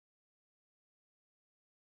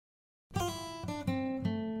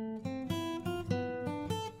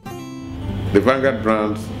The Vanguard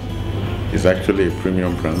brand is actually a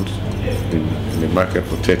premium brand in the market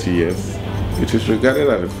for 30 years. It is regarded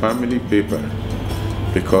as a family paper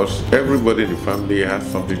because everybody in the family has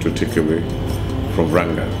something to take away from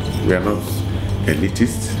Vanguard. We are not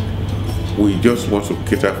elitist. We just want to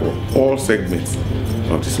cater for all segments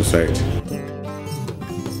of the society.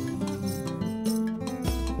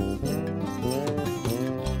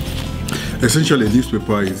 Essentially, a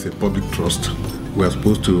newspaper is a public trust. We are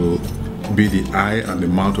supposed to be the eye and the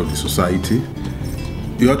mouth of the society.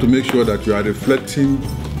 You have to make sure that you are reflecting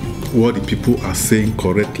what the people are saying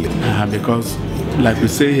correctly. Because, like we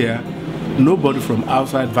say here, nobody from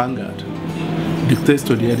outside Vanguard dictates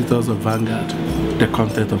to the editors of Vanguard the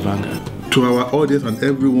content of Vanguard. To our audience and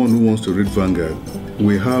everyone who wants to read Vanguard,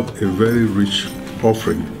 we have a very rich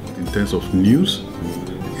offering in terms of news,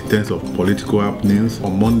 in terms of political happenings.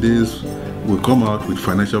 On Mondays, we come out with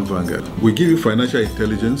Financial Vanguard. We give you financial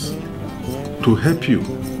intelligence to help you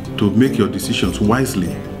to make your decisions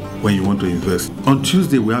wisely when you want to invest. On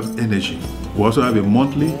Tuesday, we have energy. We also have a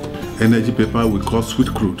monthly energy paper we call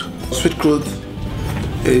Sweet Crude. Sweet Crude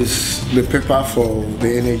is the paper for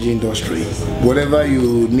the energy industry. Whatever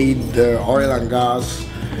you need, oil and gas,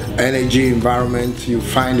 energy, environment, you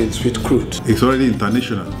find in Sweet Crude. It's already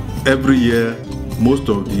international. Every year, most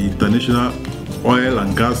of the international oil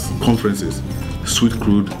and gas conferences, Sweet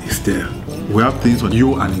Crude is there. We have things on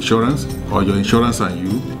you and insurance, or your insurance and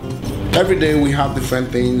you. Every day we have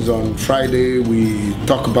different things. On Friday we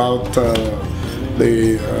talk about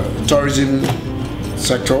the tourism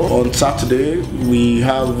sector. On Saturday we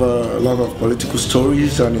have a lot of political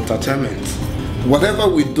stories and entertainment. Whatever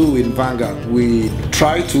we do in Vanguard, we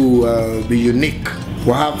try to be unique.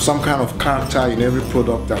 We have some kind of character in every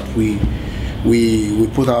product that we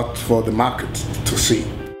put out for the market to see.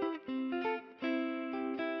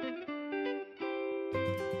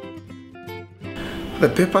 The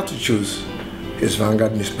paper to choose is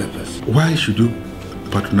Vanguard Newspapers. Why should you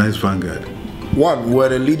patronize Vanguard? One, we're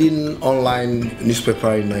the leading online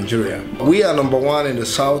newspaper in Nigeria. We are #1 in the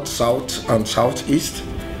South, South, and Southeast.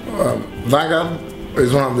 Vanguard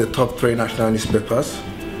is one of the top 3 national newspapers.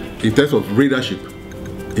 In terms of readership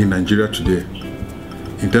in Nigeria today,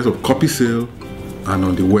 in terms of copy sale and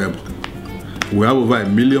on the web, we have over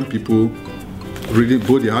 1 million people reading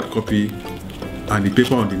both the hard copy and the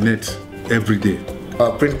paper on the net every day.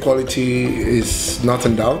 Print quality is not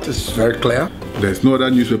in doubt, it's very clear. There's no other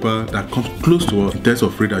newspaper that comes close to us in terms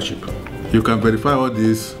of readership. You can verify all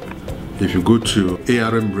this if you go to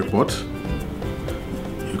ARM report,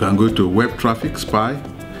 you can go to Web Traffic Spy,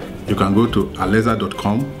 you can go to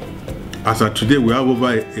aleza.com. As of today, we have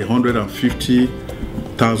over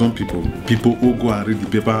 150,000 people who go and read the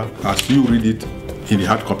paper as you read it in the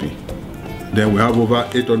hard copy. Then we have over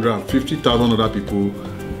 850,000 other people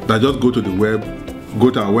that just go to the web, go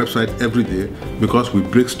to our website every day because we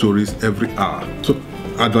break stories every hour. So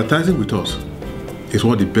advertising with us is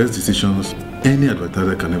one of the best decisions any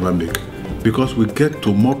advertiser can ever make because we get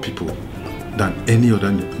to more people than any other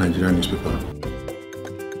Nigerian newspaper.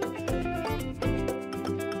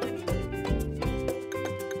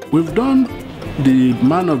 We've done the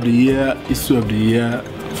Man of the Year, Issue of the Year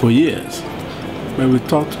for years, but we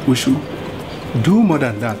thought we should do more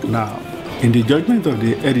than that now. In the judgment of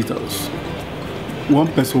the editors, one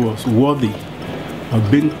person was worthy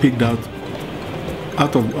of being picked out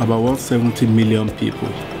of about 170 million people.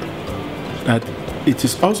 That it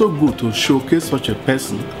is also good to showcase such a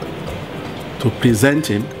person, to present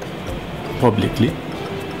him publicly,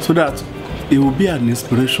 so that it will be an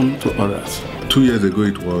inspiration to others. 2 years ago,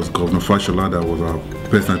 it was Governor Fashola that was our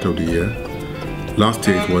President of the Year. Last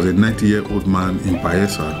year, it was a 90-year-old man in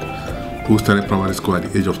Bayelsa who started primary school at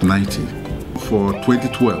the age of 90. For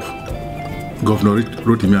 2012, Governor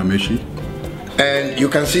Rotimi Amechi. And you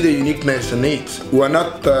can see the uniqueness in it. We're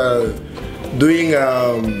not doing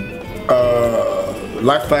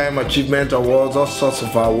lifetime achievement awards, all sorts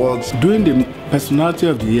of awards. Doing the Personality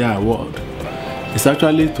of the Year award is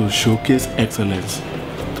actually to showcase excellence,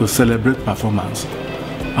 to celebrate performance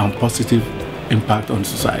and positive impact on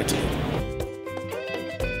society.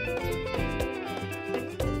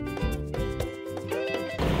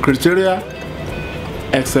 Criteria: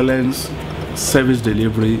 excellence, service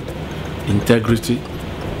delivery, integrity.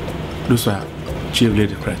 Those are chiefly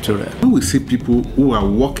the criteria. When we see people who are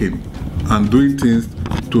working and doing things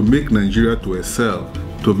to make Nigeria to excel,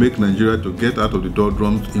 to make Nigeria to get out of the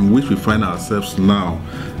doldrums in which we find ourselves now,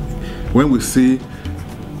 when we see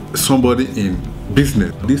somebody in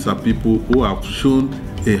business, these are people who have shown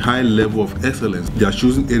a high level of excellence. They are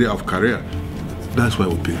choosing area of career. That's why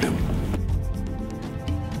we pick them.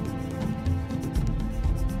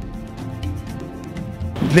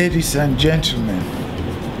 Ladies and gentlemen,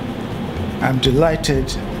 I'm delighted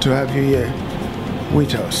to have you here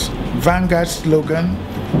with us. Vanguard's slogan,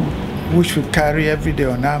 which we carry every day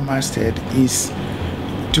on our masthead, is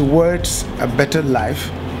towards a better life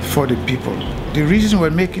for the people. The reason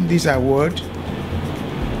we're making this award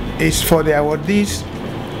is for the awardees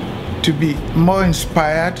to be more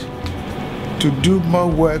inspired, to do more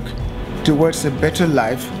work towards a better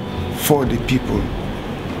life for the people.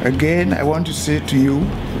 Again, I want to say to you,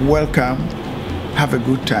 welcome, have a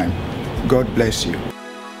good time. God bless you.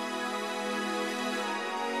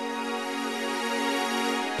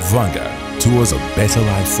 Vanguard, towards a better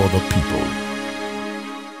life for the people.